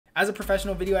As a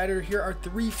professional video editor, here are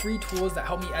 3 free tools that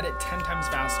help me edit 10 times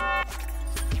faster.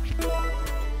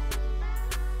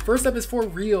 First up is for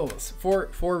Reels. For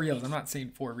Reels. I'm not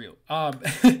saying for real.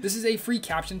 This is a free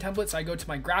caption template. So I go to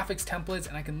my graphics templates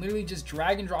and I can literally just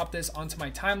drag and drop this onto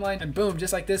my timeline, and boom,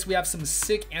 just like this, we have some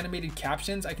sick animated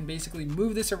captions. I can basically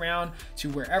move this around to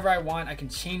wherever I want. I can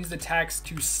change the text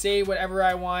to say whatever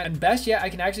I want. And best yet, I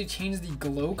can actually change the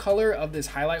glow color of this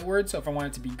highlight word. So if I want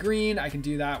it to be green, I can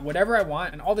do that, whatever I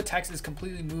want. And all the text is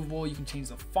completely movable. You can change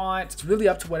the font. It's really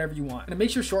up to whatever you want. And it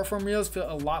makes your short form reels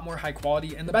feel a lot more high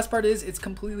quality. And the best part is it's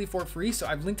completely for free, so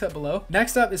I've linked it below.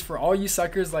 Next up is for all you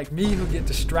suckers like me who get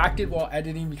distracted while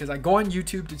editing because I go on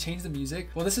YouTube to change the music.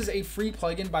 Well, this is a free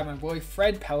plugin by my boy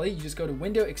Fred Pelly. You just go to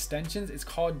Window Extensions. It's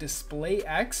called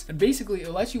DisplayX, and basically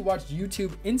it lets you watch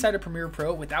YouTube inside of Premiere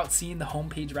Pro without seeing the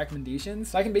homepage recommendations.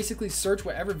 So I can basically search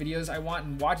whatever videos I want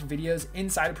and watch videos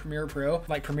inside of Premiere Pro,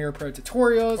 like Premiere Pro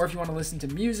tutorials, or if you want to listen to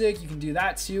music, you can do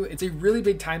that too. It's a really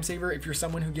big time saver if you're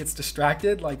someone who gets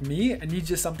distracted like me and needs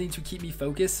just something to keep me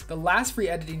focused. The last free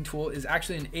editing tool is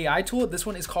actually an AI tool. This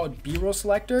one is called B-roll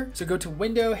selector. So go to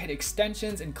Window, hit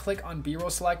Extensions, and click on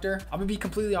B-roll selector. I'm gonna be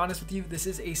completely honest with you, this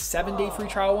is a 7-day free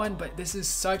trial one, but this is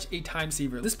such a time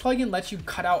saver. This plugin lets you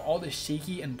cut out all the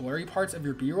shaky and blurry parts of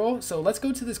your B-roll. So let's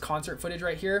go to this concert footage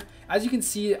right here. As you can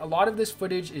see, a lot of this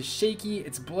footage is shaky,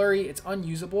 it's blurry, it's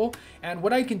unusable. And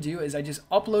what I can do is I just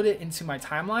upload it into my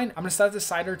timeline. I'm gonna set the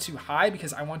slider to high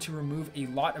because I want to remove a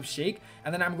lot of shake.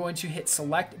 And then I'm going to hit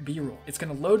select B-roll. It's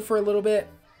gonna load for a little bit.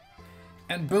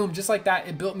 And boom, just like that,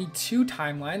 it built me 2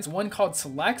 timelines, one called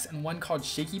selects and one called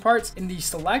shaky parts. In the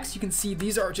selects, you can see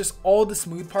these are just all the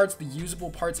smooth parts, the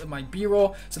usable parts of my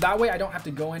B-roll. So that way I don't have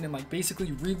to go in and like basically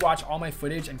rewatch all my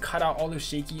footage and cut out all those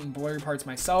shaky and blurry parts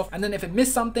myself. And then if it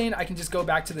missed something, I can just go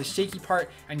back to the shaky part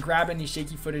and grab any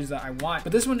shaky footage that I want.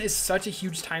 But this one is such a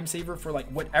huge time saver for like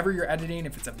whatever you're editing,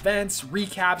 if it's events,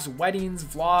 recaps, weddings,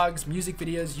 vlogs, music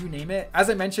videos, you name it. As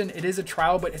I mentioned, it is a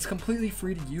trial, but it's completely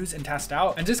free to use and test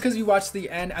out. And just because you watch the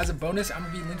end, as a bonus, I'm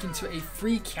gonna be linking to a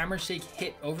free camera shake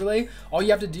hit overlay. All you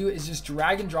have to do is just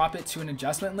drag and drop it to an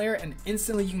adjustment layer, and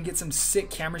instantly you can get some sick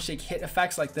camera shake hit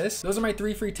effects like this. Those are my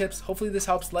 3 free tips. Hopefully this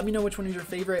helps. Let me know which one is your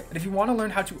favorite. And if you want to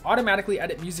learn how to automatically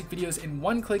edit music videos in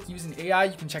one click using AI,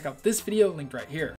 you can check out this video linked right here.